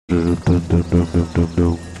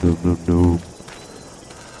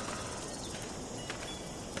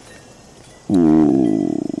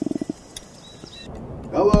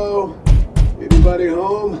Hello? Anybody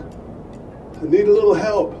home? I need a little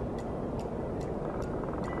help.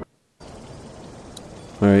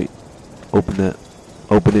 Alright. Open that.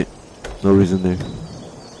 Open it. No reason there.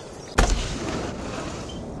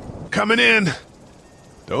 Coming in.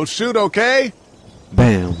 Don't shoot, okay?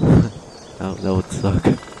 Bam. that would suck.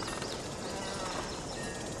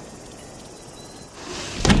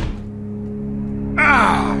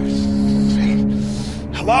 Ah!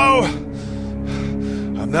 Hello?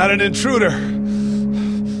 I'm not an intruder.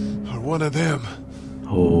 Or one of them.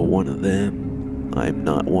 Oh, one of them. I'm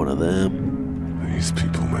not one of them. These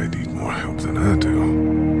people might need more help than I do.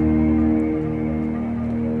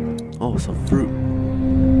 Oh, some fruit.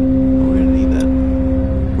 We're gonna need that.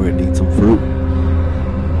 We're gonna need some fruit.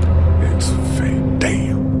 It's fate.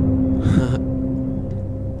 Damn.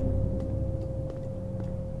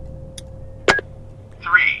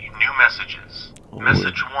 3 new messages. Oh,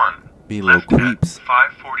 Message 1. be little Left at creeps.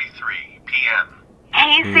 5:43 p.m.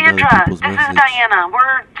 Hey, Read Sandra, other people's this is message. Diana.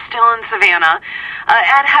 We're still in Savannah.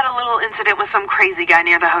 Ed had a little incident with some crazy guy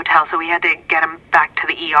near the hotel, so we had to get him back to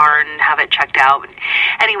the ER and have it checked out.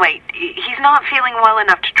 Anyway, he's not feeling well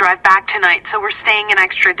enough to drive back tonight, so we're staying an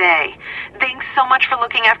extra day. Thanks so much for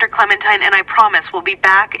looking after Clementine, and I promise we'll be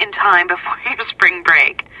back in time before your spring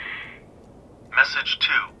break. Message 2.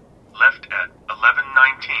 Left at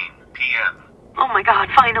 11:19 p.m. Oh my God,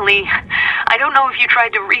 finally. I don't know if you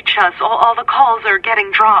tried to reach us. All the calls are getting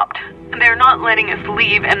dropped. They're not letting us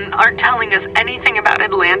leave and aren't telling us anything about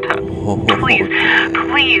Atlanta. Please,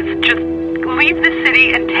 just leave the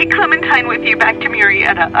city and take Clementine with you back to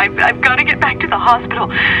Murrieta. I've got to get back to the hospital.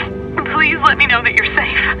 Please let me know that you're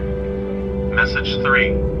safe. Message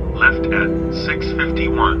 3. Left at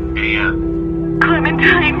 6:51 a.m.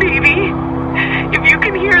 Clementine, baby. If you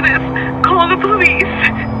can hear this, call the police.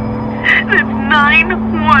 That's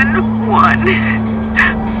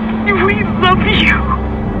 911. We love you.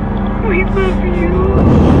 We love you.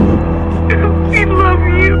 We love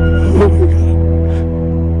you.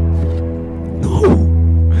 No.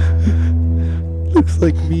 Looks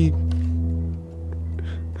like me.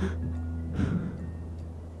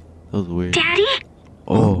 That was weird. Daddy?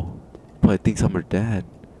 Oh. Probably thinks I'm her dad.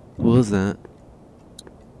 What was that?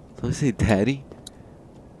 Did I say daddy?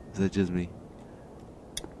 Is that just me?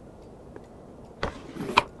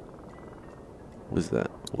 What is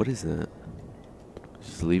that? What is that?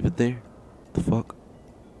 Just leave it there? The fuck?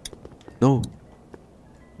 No.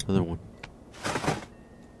 Other one.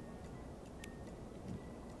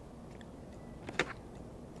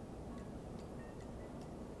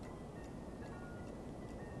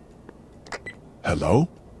 Hello?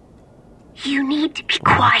 You need to be Oh, that's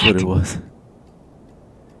what quiet. it was.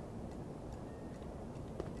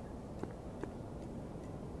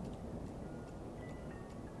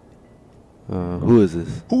 Who is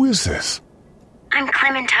this? Who is this? I'm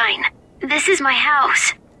Clementine. This is my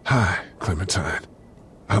house. Hi, Clementine.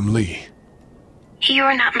 I'm Lee.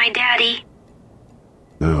 You're not my daddy.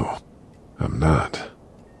 No, I'm not.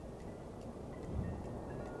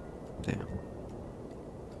 Damn.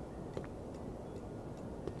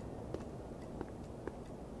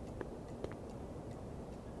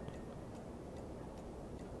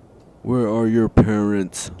 Where are your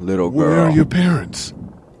parents, little girl? Where are your parents?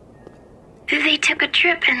 They took a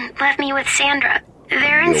trip and left me with Sandra.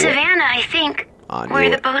 They're in Savannah, I think. Where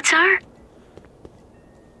the boats are?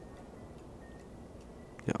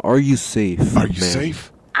 Yeah, are you safe? Are you man?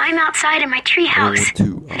 safe? I'm outside in my I treehouse. want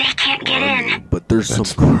to, They can't get in. But there's That's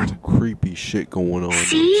some smart. creepy shit going on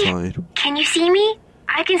See? inside. Can you see me?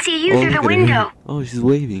 I can see you through look the at her. window. Oh, she's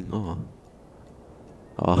waving. Oh.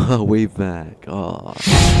 Oh, wave back. Oh.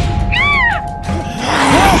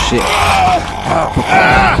 Shit.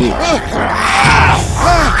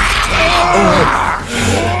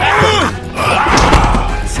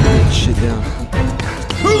 Set that shit down.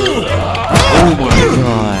 Oh my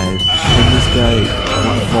god. Can this guy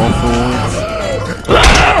not fall for once?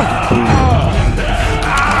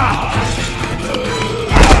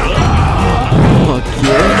 Fuck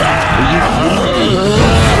yeah. Are you kidding me?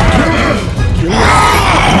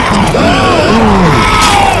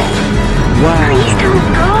 Wow. Please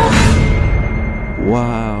don't go.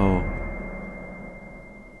 Wow.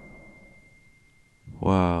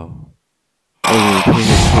 Wow. Oh, pay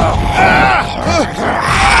attention.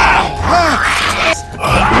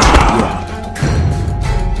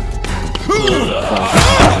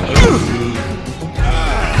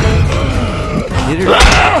 Hit her.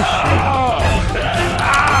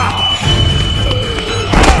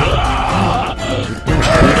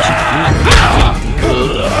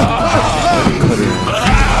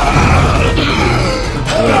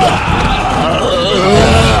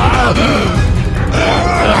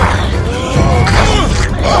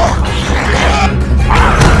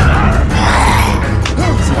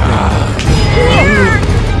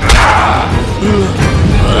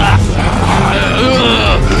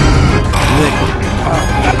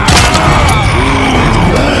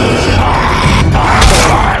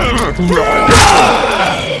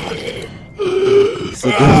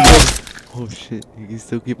 Still going there? Oh shit, you can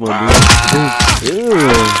still keep on doing it.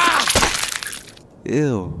 Ew.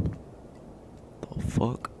 Ew. The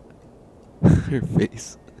fuck? Her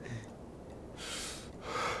face.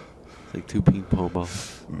 It's like 2 ping pong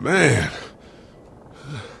balls. Man.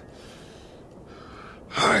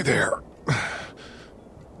 Hi there.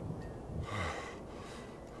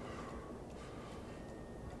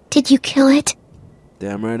 Did you kill it?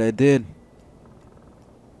 Damn right I did.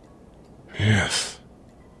 Yes.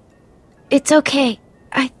 It's okay.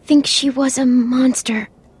 I think she was a monster.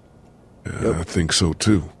 Yeah, I think so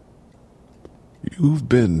too. You've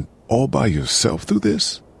been all by yourself through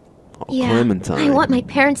this? Oh, Yeah, Clementine. I want my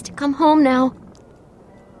parents to come home now.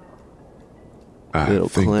 I Little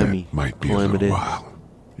think clammy. that might be Calamity. a little while.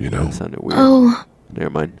 You know? That sounded weird. Oh, Never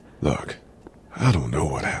mind. Look, I don't know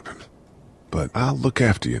what happened, but I'll look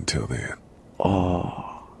after you until then.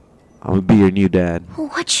 Oh, I'm gonna be your new dad.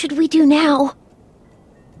 what should we do now?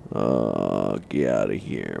 Get out of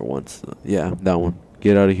here once. Yeah, that one.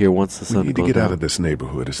 Get out of here once the We sun need to goes get down. out of this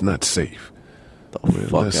neighborhood. It's not safe. The We're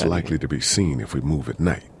fuck less outta likely to be seen if we move at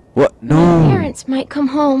night. here. What? No. My parents might come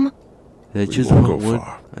home. Did I We choose won't wrong go one?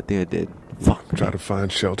 far. I think I did. Fuck. Try to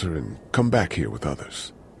find shelter and come back here with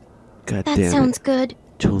others. God That damn sounds it. good.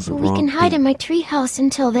 Chose the We wrong can hide thing. in my treehouse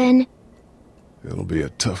until then. It'll be a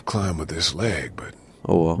tough climb with this leg, but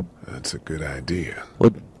Oh well. that's a good idea.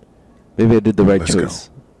 What? Maybe I did the right Let's choice.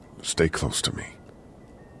 go. Stay close to me.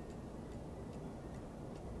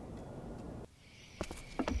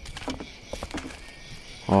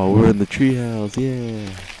 Oh, we're in the treehouse. Yeah.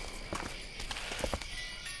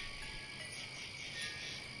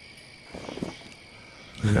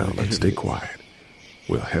 Now let's stay quiet.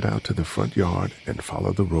 We'll head out to the front yard and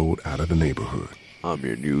follow the road out of the neighborhood. I'm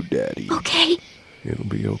your new daddy. Okay. It'll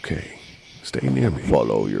be okay. Stay near me.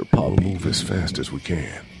 Follow your We'll puppy. move as fast as we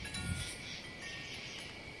can.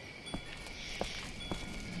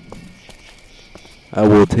 I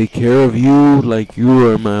will take care of you like you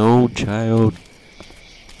are my own child.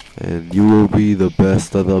 And you will be the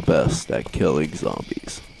best of the best at killing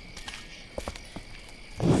zombies.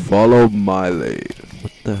 Follow my lead.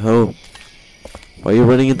 What the hell? Why are you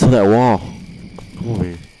running into that wall? Come over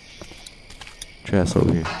here. Trash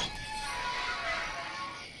over here.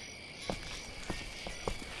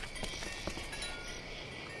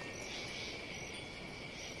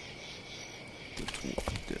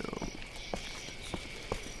 Down.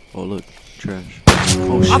 Oh look, trash.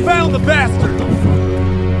 Oh shit. I found the bastard!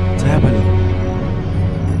 What's happening?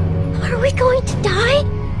 Are we going to die?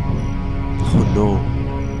 Oh no.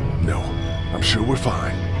 No, I'm sure we're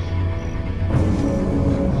fine.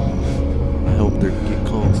 I hope they get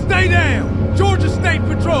calm. Stay down! Georgia State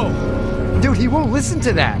Patrol! Dude, he won't listen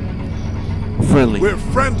to that. Friendly. We're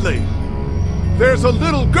friendly. There's a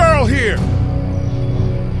little girl here.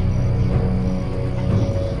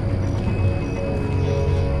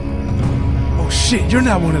 Oh shit, you're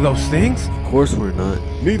not one of those things. Of course we're not.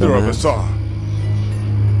 Neither of Dumbass. us are.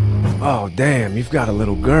 Oh, damn, you've got a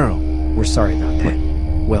little girl. We're sorry about that.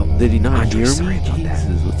 Well, Did he not Andre's hear me? sorry about that.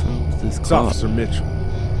 Jesus, what's wrong with this It's cop? Officer Mitchell.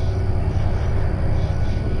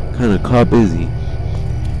 What kind of cop is he?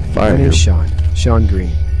 Fire My him. name's Sean. Sean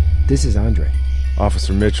Green. This is Andre.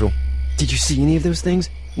 Officer Mitchell. Did you see any of those things?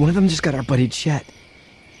 One of them just got our buddy Chet.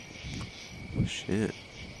 Oh, shit.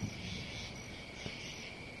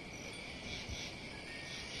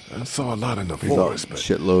 I saw a lot in the There's a forest, but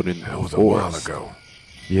shitload in that the was a while forest. ago.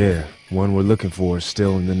 Yeah, one we're looking for is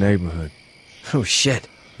still in the neighborhood. Oh shit.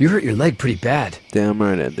 You hurt your leg pretty bad. Damn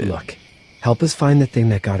right I did. Look, help us find the thing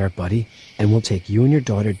that got our buddy, and we'll take you and your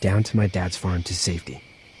daughter down to my dad's farm to safety.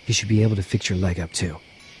 He should be able to fix your leg up too.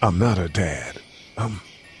 I'm not her dad. Oh,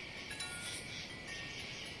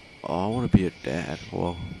 I want to be a dad.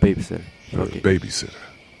 Well, babysitter. Her Okay. babysitter.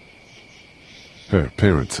 Her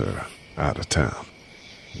parents are out of town.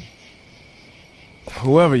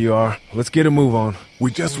 Whoever you are, let's get a move on.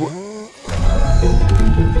 We just were...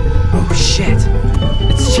 Oh shit.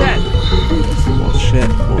 It's Chet. Oh, shit.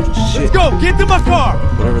 Oh, shit. Let's go! Get to my car!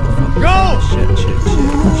 Whatever the fuck. Go! Shit, shit, shit.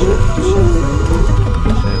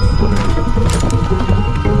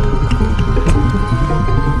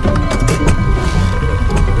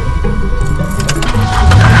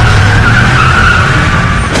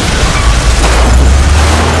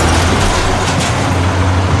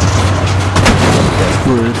 That's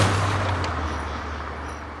good.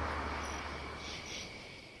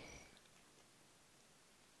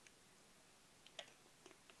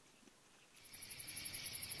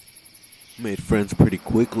 Made friends pretty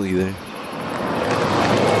quickly there.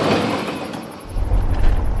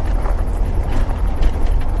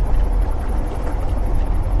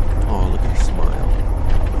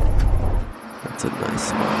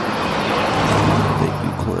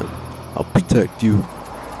 protect you.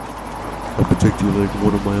 I'll protect you like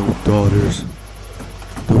one of my own daughters.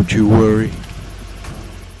 Don't you worry.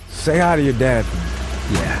 Say hi to your dad.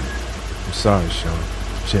 Yeah, I'm sorry, Sean.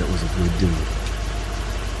 Chet was a good dude.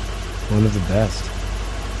 one of the best.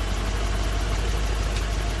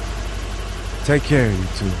 Take care of you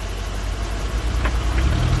two.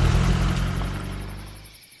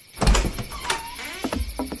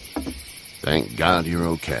 Thank God you're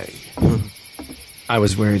okay. I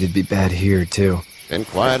was worried it'd be bad here, too. Been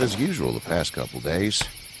quiet as usual the past couple days.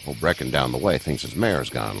 Old Brecken down the way thinks his mare's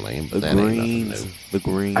gone lame, but that ain't nothing new. The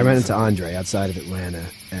Greens. I ran into Andre outside of Atlanta,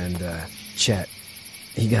 and, Chet,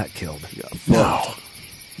 he got killed. No.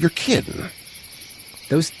 You're kidding.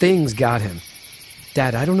 Those things got him.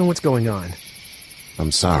 Dad, I don't know what's going on.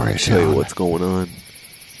 I'm sorry, I'll tell you Sean. what's going on.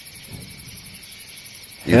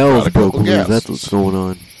 You've Hell's got a couple broken loose. guests. That's what's going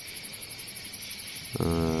on.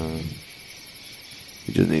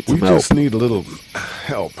 You just need some We help. just need a little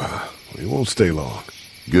help. We won't stay long.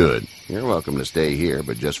 Good. You're welcome to stay here,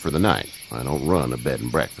 but just for the night. I don't run a bed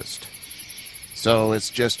and breakfast. So it's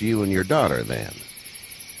just you and your daughter, then?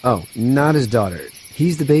 Oh, not his daughter.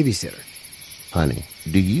 He's the babysitter. Honey,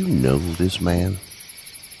 do you know this man?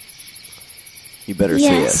 You better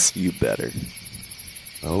say yes. You better.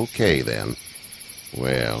 Okay, then.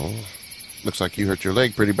 Well, looks like you hurt your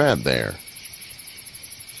leg pretty bad there.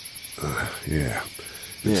 Yeah.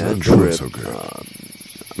 It's Yeah, not trip. going so good.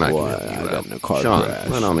 I can Boy, help you I out. got in a car Sean, crash.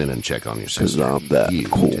 run on in and check on your 'Cause sister. I'm that You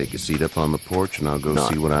cool. take a seat up on the porch, and I'll go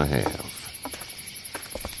Not. see what I have.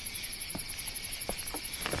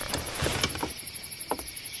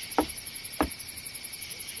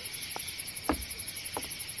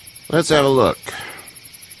 Let's have a look.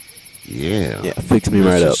 Yeah. Yeah, fix me This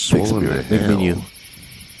right is up. Fix me swollen right. to Fix me hell. you.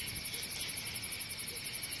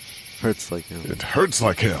 Hurts like hell. It hurts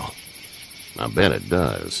like hell. I bet it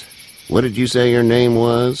does. What did you say your name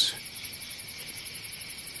was?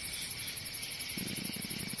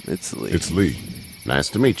 It's Lee. It's Lee. Nice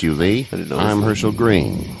to meet you, Lee. I didn't know I'm his Herschel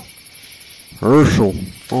Green. Herschel.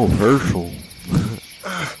 Oh, Herschel.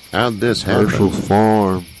 How'd this happen? Herschel's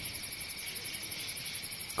farm.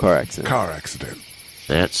 Car accident. Car accident.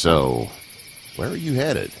 That's so. Where are you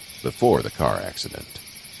headed before the car accident?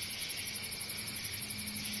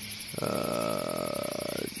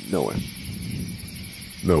 Nowhere.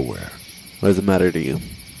 Nowhere. What does it matter to you?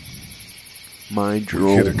 Mind your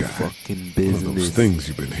Hit a own guy. fucking One of business. those things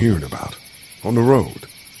you've been hearing about. On the road.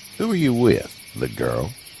 Who are you with? The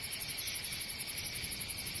girl?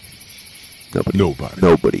 Nobody. Nobody.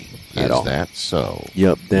 Nobody. At Is all. that so?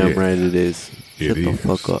 Yep, damn Yeah. right it is. It Shut the is.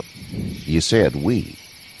 fuck up. You said we.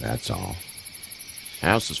 That's all.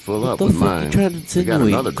 House is full What up the with fuck you mine. trying to We got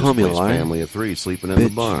insinuate? another Call me a displaced liar? family of 3 sleeping in the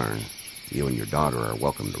Bitch. barn. You and your daughter are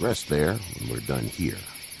welcome to rest there when we're done here.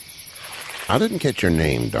 I didn't catch your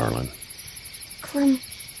name, darling.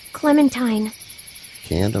 Clementine.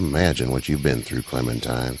 Can't imagine what you've been through,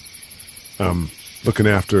 Clementine. I'm looking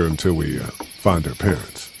after her until we find her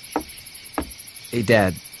parents. Hey,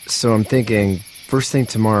 Dad, so I'm thinking, first thing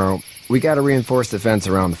tomorrow, we gotta reinforce the fence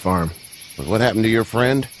around the farm. But what happened to your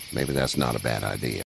friend? Maybe that's not a bad idea.